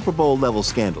 salacious Super Bowl-level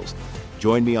scandals.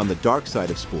 Join me on the dark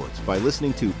side of sports by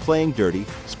listening to Playing Dirty: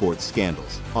 Sports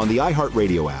Scandals on the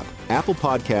iHeartRadio app, Apple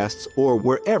Podcasts, or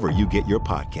wherever you get your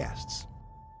podcasts.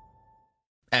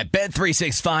 At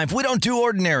Bet365, we don't do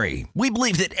ordinary. We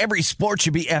believe that every sport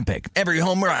should be epic. Every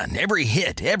home run, every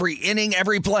hit, every inning,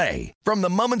 every play. From the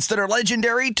moments that are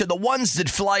legendary to the ones that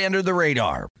fly under the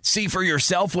radar. See for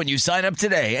yourself when you sign up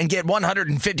today and get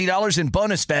 $150 in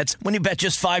bonus bets when you bet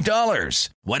just $5.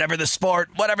 Whatever the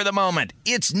sport, whatever the moment,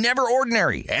 it's never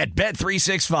ordinary at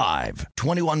Bet365.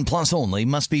 21 plus only.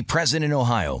 Must be present in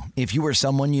Ohio. If you or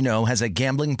someone you know has a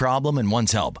gambling problem and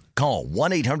wants help, call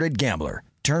 1-800-GAMBLER.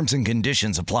 Terms and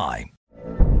conditions apply.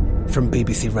 From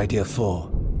BBC Radio 4,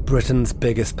 Britain's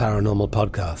biggest paranormal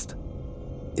podcast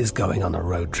is going on a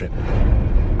road trip.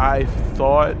 I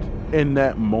thought in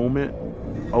that moment,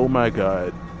 oh my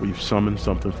God, we've summoned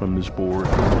something from this board.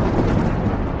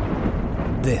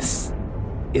 This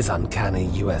is Uncanny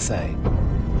USA.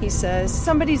 He says,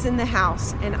 somebody's in the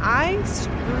house, and I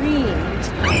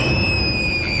screamed.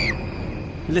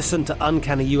 Listen to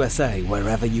Uncanny USA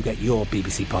wherever you get your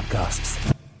BBC podcasts,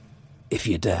 if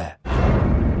you dare.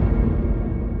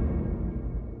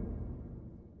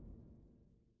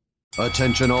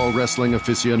 Attention all wrestling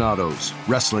aficionados.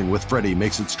 Wrestling with Freddie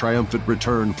makes its triumphant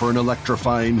return for an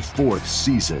electrifying 4th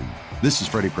season. This is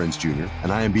Freddie Prinze Jr.,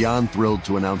 and I am beyond thrilled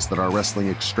to announce that our wrestling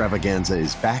extravaganza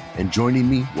is back, and joining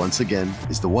me once again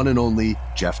is the one and only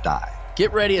Jeff Dye.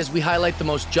 Get ready as we highlight the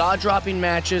most jaw-dropping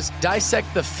matches,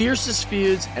 dissect the fiercest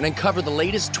feuds, and uncover the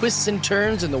latest twists and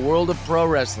turns in the world of pro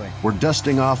wrestling. We're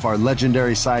dusting off our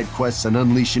legendary side quests and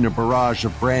unleashing a barrage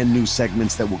of brand new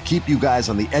segments that will keep you guys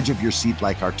on the edge of your seat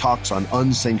like our talks on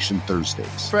Unsanctioned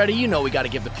Thursdays. Freddie, you know we got to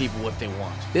give the people what they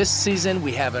want. This season,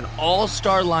 we have an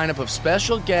all-star lineup of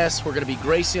special guests who are going to be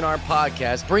gracing our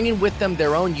podcast, bringing with them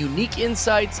their own unique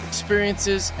insights,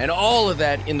 experiences, and all of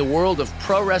that in the world of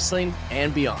pro wrestling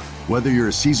and beyond. Whether you're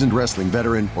a seasoned wrestling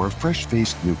veteran or a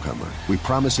fresh-faced newcomer, we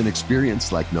promise an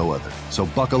experience like no other. So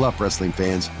buckle up, wrestling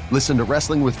fans. Listen to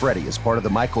Wrestling with Freddie as part of the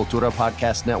My Cultura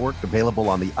Podcast Network, available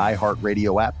on the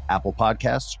iHeartRadio app, Apple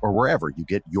Podcasts, or wherever you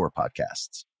get your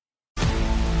podcasts.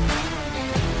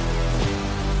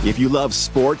 If you love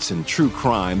sports and true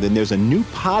crime, then there's a new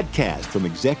podcast from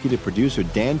executive producer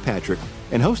Dan Patrick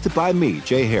and hosted by me,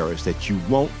 Jay Harris, that you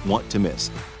won't want to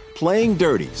miss. Playing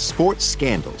Dirty: Sports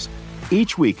Scandals.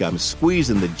 Each week, I'm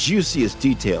squeezing the juiciest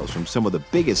details from some of the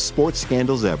biggest sports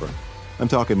scandals ever. I'm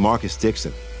talking Marcus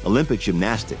Dixon, Olympic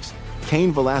gymnastics,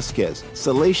 Cain Velasquez,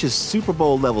 salacious Super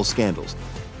Bowl-level scandals.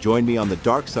 Join me on the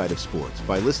dark side of sports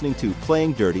by listening to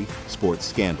Playing Dirty: Sports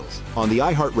Scandals on the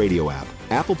iHeartRadio app,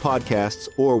 Apple Podcasts,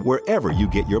 or wherever you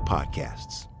get your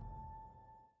podcasts.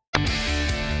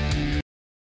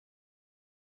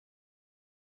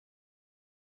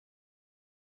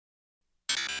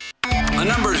 A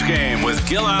numbers game with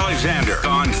Gil Alexander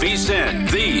on VSiN,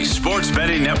 the sports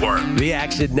betting network. The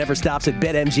action never stops at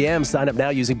BetMGM. Sign up now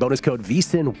using bonus code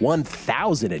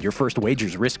VSiN1000 and your first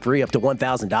wager's risk-free up to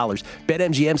 $1,000.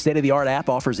 BetMGM's state-of-the-art app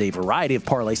offers a variety of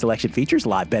parlay selection features,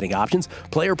 live betting options,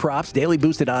 player props, daily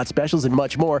boosted odds specials, and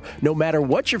much more. No matter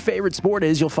what your favorite sport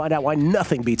is, you'll find out why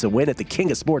nothing beats a win at the king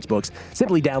of sportsbooks.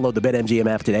 Simply download the BetMGM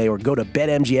app today or go to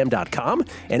BetMGM.com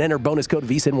and enter bonus code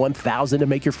VSiN1000 to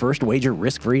make your first wager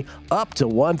risk-free up to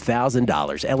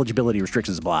 $1,000. Eligibility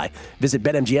restrictions apply. Visit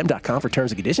BetMGM.com for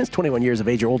terms and conditions. 21 years of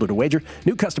age or older to wager.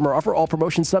 New customer offer. All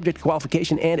promotions subject to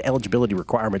qualification and eligibility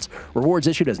requirements. Rewards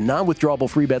issued as non-withdrawable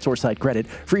free bets or site credit.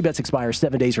 Free bets expire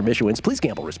 7 days from issuance. Please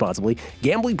gamble responsibly.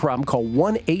 Gambling problem? Call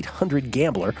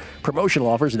 1-800-GAMBLER. Promotional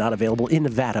offers not available in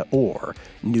Nevada or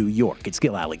New York. It's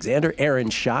Gil Alexander. Aaron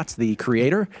Schatz, the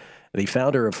creator, the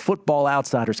founder of Football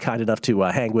Outsiders, kind enough to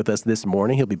hang with us this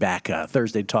morning. He'll be back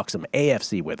Thursday to talk some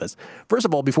AFC with us. First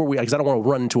of all, because I don't want to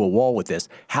run into a wall with this,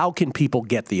 how can people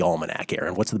get the Almanac,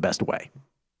 Aaron? What's the best way?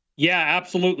 Yeah,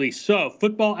 absolutely. So,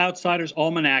 Football Outsiders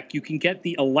Almanac, you can get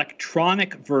the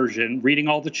electronic version, reading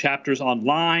all the chapters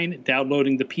online,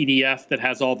 downloading the PDF that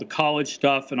has all the college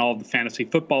stuff and all the fantasy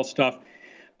football stuff,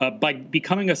 by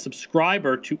becoming a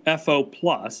subscriber to FO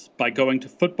Plus by going to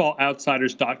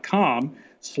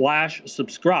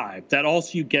footballoutsiders.com/subscribe. That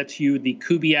also gets you the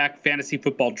Kubiak Fantasy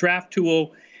Football Draft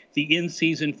Tool, the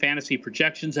in-season fantasy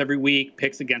projections every week,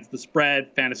 picks against the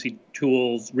spread, fantasy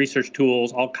tools, research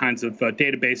tools, all kinds of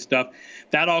database stuff.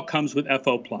 That all comes with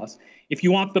FO Plus. If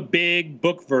you want the big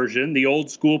book version, the old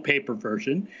school paper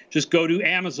version, just go to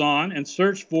Amazon and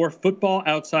search for Football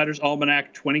Outsiders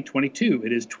Almanac 2022.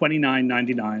 It is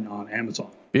 $29.99 on Amazon.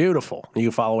 Beautiful. You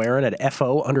can follow Aaron at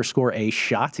FO_A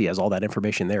Schatz. He has all that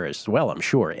information there as well, I'm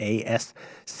sure. ASCHATZ.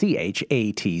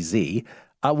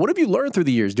 What have you learned through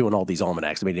the years doing all these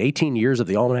almanacs? I mean, 18 years of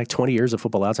the Almanac, 20 years of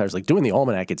Football Outsiders, like doing the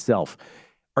Almanac itself.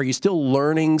 Are you still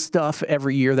learning stuff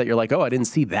every year that you're like, oh, I didn't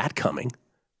see that coming?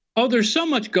 Oh, there's so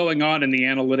much going on in the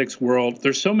analytics world.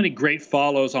 There's so many great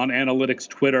follows on analytics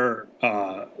Twitter.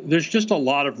 There's just a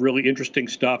lot of really interesting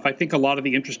stuff. I think a lot of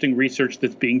the interesting research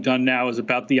that's being done now is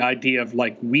about the idea of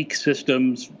like weak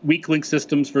link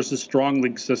systems versus strong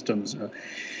link systems.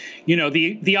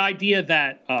 The idea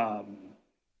that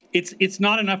it's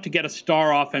not enough to get a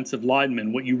star offensive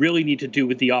lineman. What you really need to do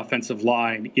with the offensive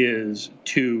line is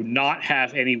to not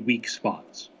have any weak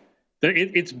spots.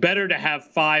 It's better to have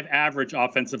 5 average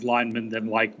offensive linemen than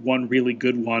like 1 really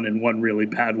good one and 1 really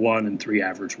bad one and 3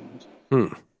 average ones.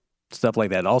 Stuff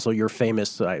like that. Also, your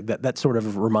famous, that sort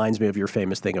of reminds me of your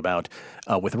famous thing about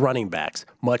with running backs.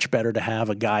 Much better to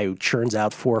have a guy who churns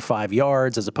out 4 or 5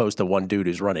 yards as opposed to one dude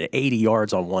who's running 80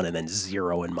 yards on one and then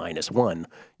 0 and -1,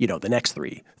 the next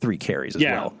three carries as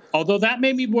well. Although that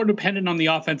may be more dependent on the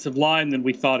offensive line than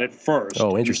we thought at first.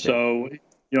 Oh, interesting. So,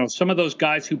 some of those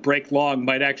guys who break long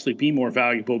might actually be more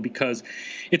valuable because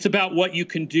it's about what you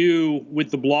can do with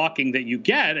the blocking that you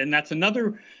get. And that's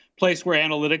another place where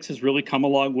analytics has really come a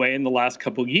long way in the last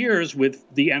couple of years with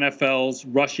the NFL's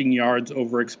rushing yards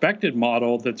over expected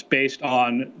model that's based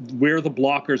on where the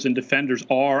blockers and defenders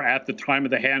are at the time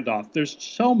of the handoff. There's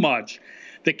so much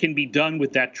that can be done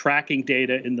with that tracking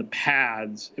data in the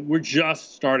pads. We're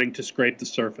just starting to scrape the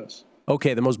surface.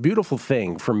 Okay, the most beautiful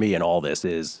thing for me in all this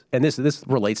is, and this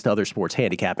relates to other sports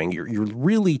handicapping, you're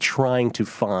really trying to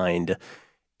find,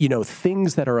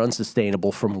 things that are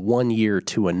unsustainable from one year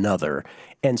to another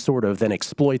and sort of then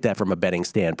exploit that from a betting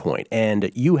standpoint.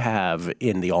 And you have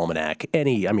in the Almanac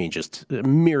just a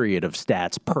myriad of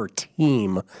stats per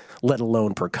team, let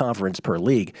alone per conference, per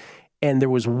league. And there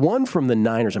was one from the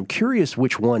Niners. I'm curious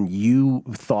which one you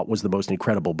thought was the most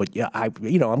incredible, but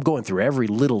I'm going through every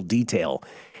little detail.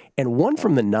 And one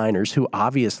from the Niners, who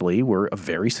obviously were a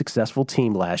very successful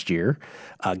team last year,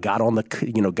 got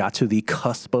to the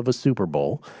cusp of a Super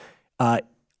Bowl.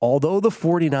 Although the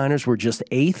 49ers were just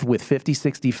 8th with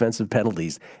 56 defensive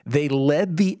penalties, they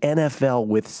led the NFL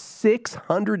with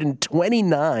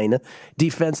 629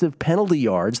 defensive penalty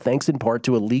yards, thanks in part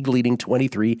to a league-leading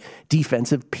 23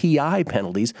 defensive PI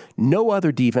penalties. No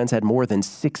other defense had more than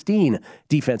 16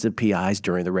 defensive PIs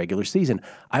during the regular season.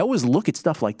 I always look at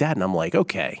stuff like that, and I'm like,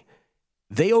 okay,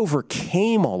 they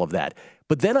overcame all of that.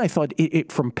 But then I thought,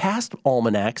 from past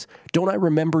almanacs, don't I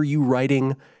remember you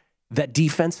writing that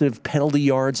defensive penalty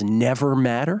yards never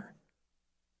matter?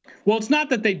 Well, it's not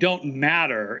that they don't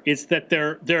matter. It's that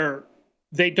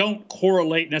they don't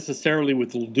correlate necessarily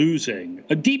with losing.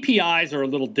 DPIs are a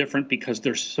little different because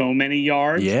there's so many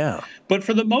yards. Yeah. But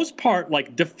for the most part,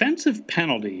 like, defensive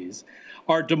penalties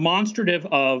are demonstrative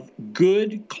of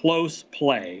good, close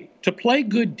play. To play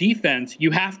good defense,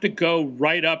 you have to go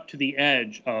right up to the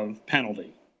edge of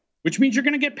penalty, which means you're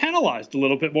going to get penalized a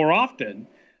little bit more often.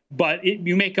 But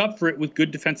you make up for it with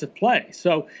good defensive play.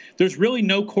 So there's really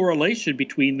no correlation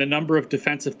between the number of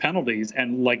defensive penalties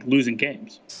and, like, losing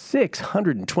games.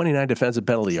 629 defensive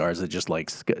penalty yards that just, like,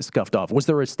 scuffed off. Was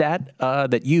there a stat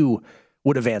that you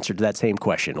would have answered to that same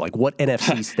question? Like, what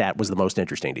NFC stat was the most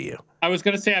interesting to you? I was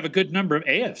going to say I have a good number of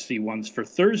AFC ones for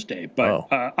Thursday, but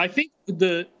I think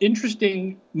the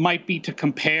interesting might be to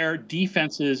compare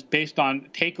defenses based on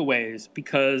takeaways,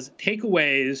 because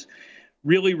takeaways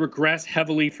really regress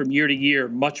heavily from year to year,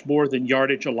 much more than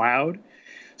yardage allowed.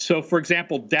 So, for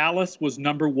example, Dallas was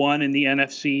number 1 in the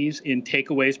NFCs in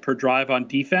takeaways per drive on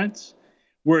defense,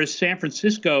 whereas San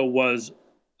Francisco was,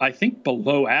 I think,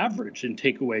 below average in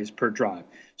takeaways per drive.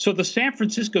 So the San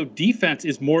Francisco defense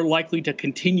is more likely to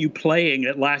continue playing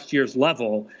at last year's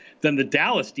level than the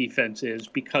Dallas defense is,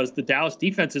 because the Dallas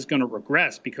defense is going to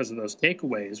regress because of those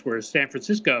takeaways, whereas San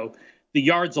Francisco, the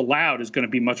yards allowed is going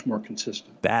to be much more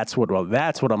consistent. That's what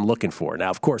I'm looking for. Now,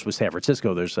 of course, with San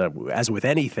Francisco, there's, as with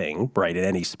anything, right, in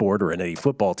any sport or in any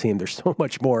football team, there's so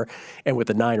much more. And with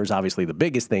the Niners, obviously the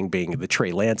biggest thing being the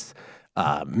Trey Lance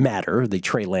matter, the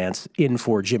Trey Lance in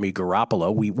for Jimmy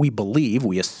Garoppolo.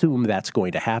 We assume that's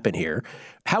going to happen here.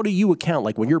 How do you account,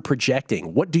 like, when you're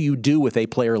projecting, what do you do with a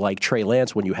player like Trey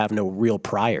Lance when you have no real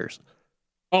priors?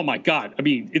 Oh, my God. I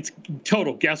mean, it's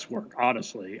total guesswork,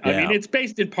 honestly. Yeah. I mean, it's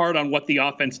based in part on what the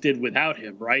offense did without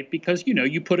him, right? Because,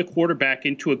 you put a quarterback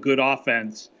into a good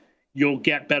offense, you'll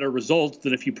get better results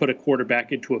than if you put a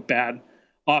quarterback into a bad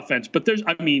offense. But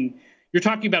you're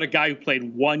talking about a guy who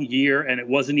played 1 year and it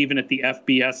wasn't even at the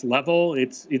FBS level.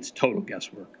 It's total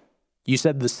guesswork. You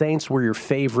said the Saints were your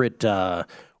favorite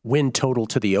win total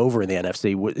to the over in the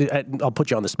NFC. I'll put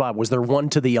you on the spot. Was there one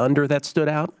to the under that stood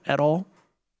out at all?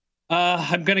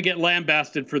 I'm going to get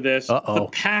lambasted for this. The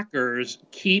Packers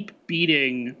keep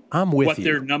beating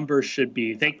their numbers should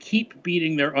be. They keep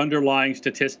beating their underlying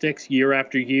statistics year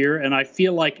after year, and I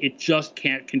feel like it just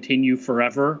can't continue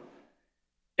forever.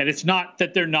 And it's not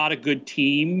that they're not a good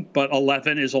team, but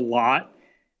 11 is a lot.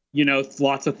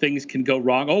 Lots of things can go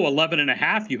wrong.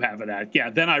 11.5 you have it at. Yeah,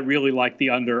 then I really like the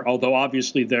under, although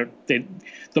obviously the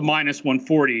minus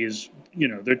 140 is,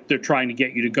 they're trying to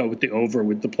get you to go with the over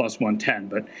with the plus 110.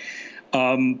 But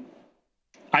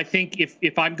I think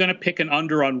if I'm going to pick an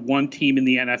under on one team in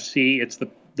the NFC, it's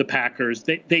the Packers.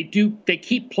 They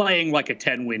keep playing like a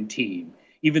 10-win team,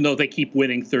 even though they keep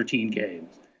winning 13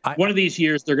 games. One of these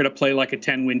years, they're going to play like a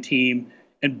 10-win team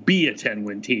and be a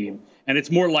 10-win team. And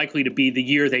it's more likely to be the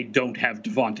year they don't have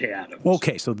Devontae Adams.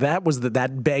 Okay, so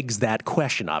that begs that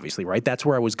question, obviously, right? That's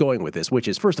where I was going with this, which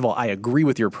is, first of all, I agree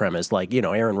with your premise. Like,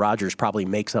 Aaron Rodgers probably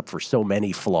makes up for so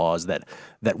many flaws that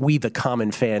we, the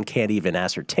common fan, can't even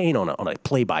ascertain on a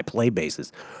play-by-play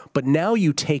basis. But now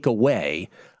you take away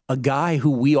a guy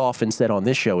who we often said on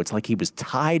this show, it's like he was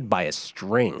tied by a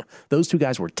string. Those two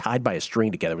guys were tied by a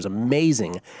string together. It was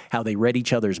amazing how they read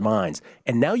each other's minds.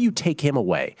 And now you take him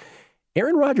away.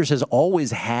 Aaron Rodgers has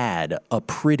always had a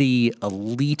pretty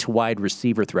elite wide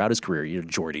receiver throughout his career.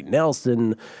 Jordy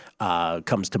Nelson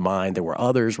comes to mind. There were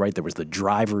others, right? There was the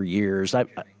Driver years. I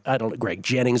don't know. Greg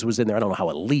Jennings was in there. I don't know how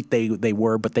elite they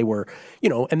were, but they were,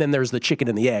 and then there's the chicken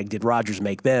and the egg. Did Rodgers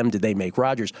make them? Did they make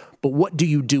Rodgers? But what do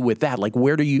you do with that? Like,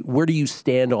 where do you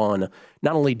stand on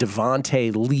not only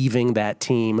Devontae leaving that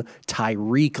team,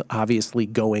 Tyreek obviously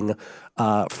going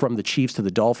from the Chiefs to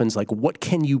the Dolphins? Like, what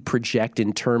can you project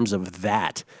in terms of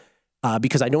that?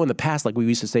 Because I know in the past, like we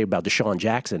used to say about Deshaun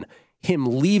Jackson, him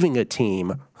leaving a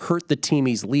team hurt the team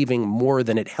he's leaving more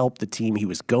than it helped the team he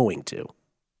was going to.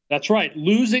 That's right.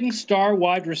 Losing star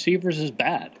wide receivers is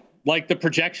bad. Like, the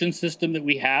projection system that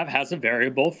we have has a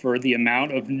variable for the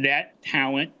amount of net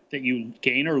talent that you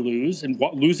gain or lose, and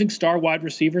losing star wide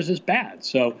receivers is bad.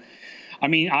 So, I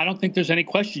don't think there's any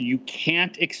question. You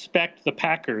can't expect the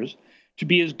Packers to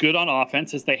be as good on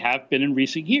offense as they have been in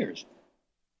recent years.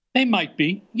 They might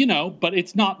be, but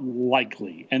it's not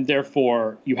likely. And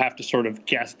therefore, you have to sort of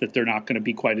guess that they're not going to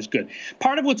be quite as good.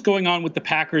 Part of what's going on with the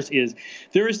Packers is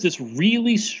there is this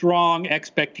really strong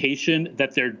expectation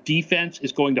that their defense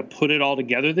is going to put it all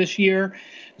together this year.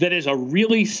 That is a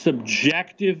really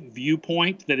subjective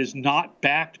viewpoint that is not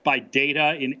backed by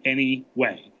data in any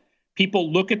way.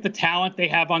 People look at the talent they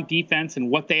have on defense and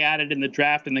what they added in the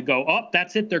draft and they go, oh,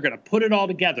 that's it. They're going to put it all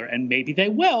together. And maybe they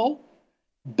will,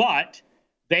 but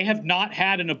they have not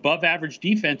had an above-average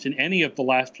defense in any of the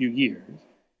last few years,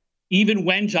 even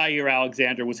when Jair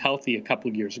Alexander was healthy a couple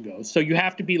of years ago. So you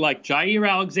have to be like Jair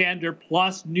Alexander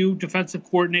plus new defensive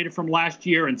coordinator from last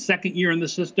year and second year in the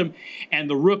system, and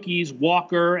the rookies,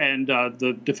 Walker and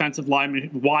the defensive lineman,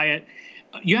 Wyatt.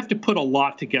 You have to put a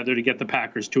lot together to get the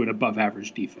Packers to an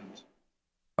above-average defense.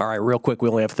 All right, real quick, we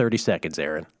only have 30 seconds,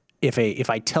 Aaron. If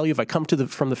I come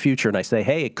from the future and I say,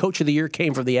 hey, Coach of the Year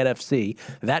came from the NFC,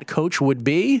 that coach would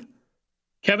be?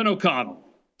 Kevin O'Connell.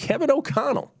 Kevin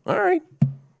O'Connell. All right.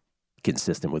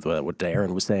 Consistent with what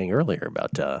Aaron was saying earlier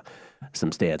about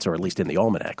some stats, or at least in the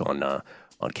almanac, on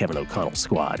Kevin O'Connell's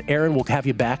squad. Aaron, we'll have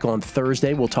you back on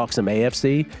Thursday. We'll talk some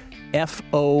AFC.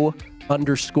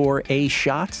 FO_A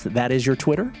shots. That is your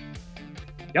Twitter?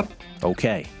 Yep.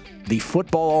 Okay. The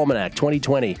Football Almanac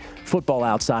 2020 Football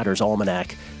Outsiders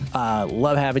Almanac.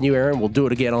 Love having you, Aaron. We'll do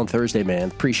it again on Thursday, man.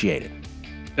 Appreciate it.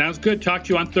 Sounds good. Talk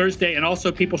to you on Thursday. And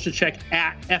also, people should check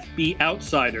at FB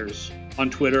Outsiders on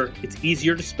Twitter. It's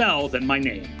easier to spell than my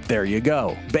name. There you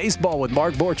go. Baseball with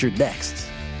Mark Borchard next.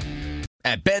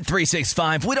 At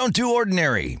Bet365, we don't do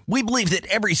ordinary. We believe that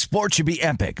every sport should be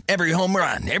epic. Every home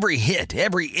run, every hit,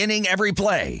 every inning, every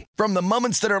play. From the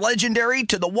moments that are legendary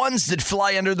to the ones that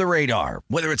fly under the radar.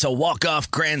 Whether it's a walk-off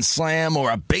grand slam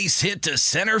or a base hit to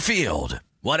center field.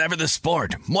 Whatever the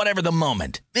sport, whatever the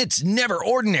moment. It's never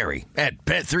ordinary at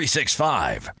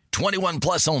Bet365. 21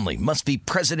 plus only. Must be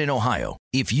present in Ohio.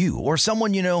 If you or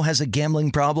someone you know has a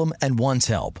gambling problem and wants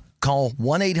help, call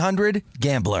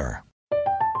 1-800-GAMBLER.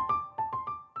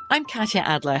 I'm Katya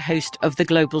Adler, host of The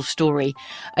Global Story.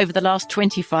 Over the last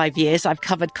 25 years, I've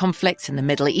covered conflicts in the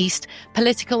Middle East,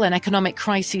 political and economic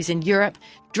crises in Europe,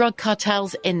 drug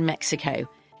cartels in Mexico.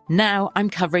 Now I'm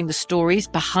covering the stories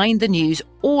behind the news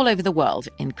all over the world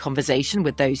in conversation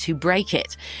with those who break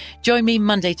it. Join me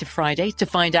Monday to Friday to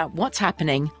find out what's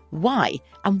happening, why,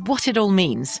 and what it all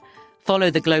means. Follow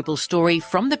The Global Story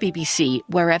from the BBC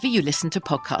wherever you listen to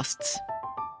podcasts.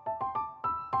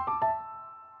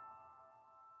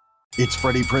 It's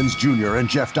Freddie Prinze Jr. and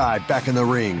Jeff Dye back in the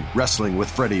ring. Wrestling with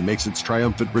Freddie makes its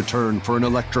triumphant return for an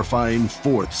electrifying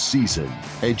 4th season.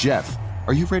 Hey, Jeff,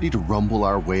 are you ready to rumble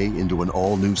our way into an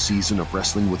all-new season of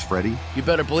Wrestling with Freddie? You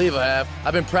better believe I have.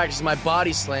 I've been practicing my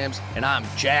body slams, and I'm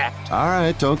jacked. All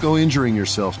right, don't go injuring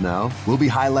yourself now. We'll be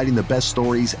highlighting the best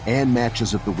stories and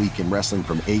matches of the week in wrestling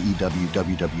from AEW,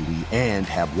 WWE, and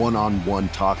have one-on-one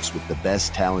talks with the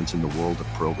best talents in the world of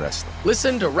pro wrestling.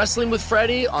 Listen to Wrestling with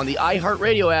Freddie on the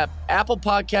iHeartRadio app, Apple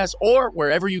Podcasts, or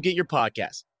wherever you get your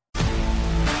podcasts.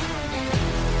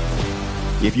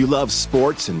 If you love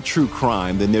sports and true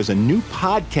crime, then there's a new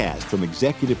podcast from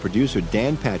executive producer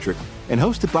Dan Patrick and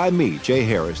hosted by me, Jay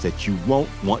Harris, that you won't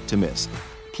want to miss.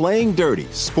 Playing Dirty: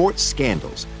 Sports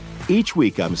Scandals. Each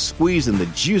week, I'm squeezing the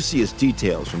juiciest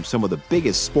details from some of the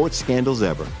biggest sports scandals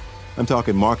ever. I'm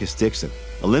talking Marcus Dixon,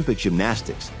 Olympic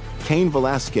gymnastics, Cain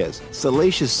Velasquez,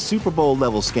 salacious Super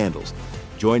Bowl-level scandals.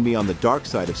 Join me on the dark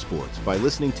side of sports by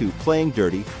listening to Playing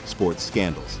Dirty: Sports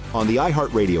Scandals on the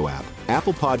iHeartRadio app,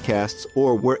 Apple Podcasts,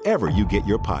 or wherever you get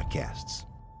your podcasts.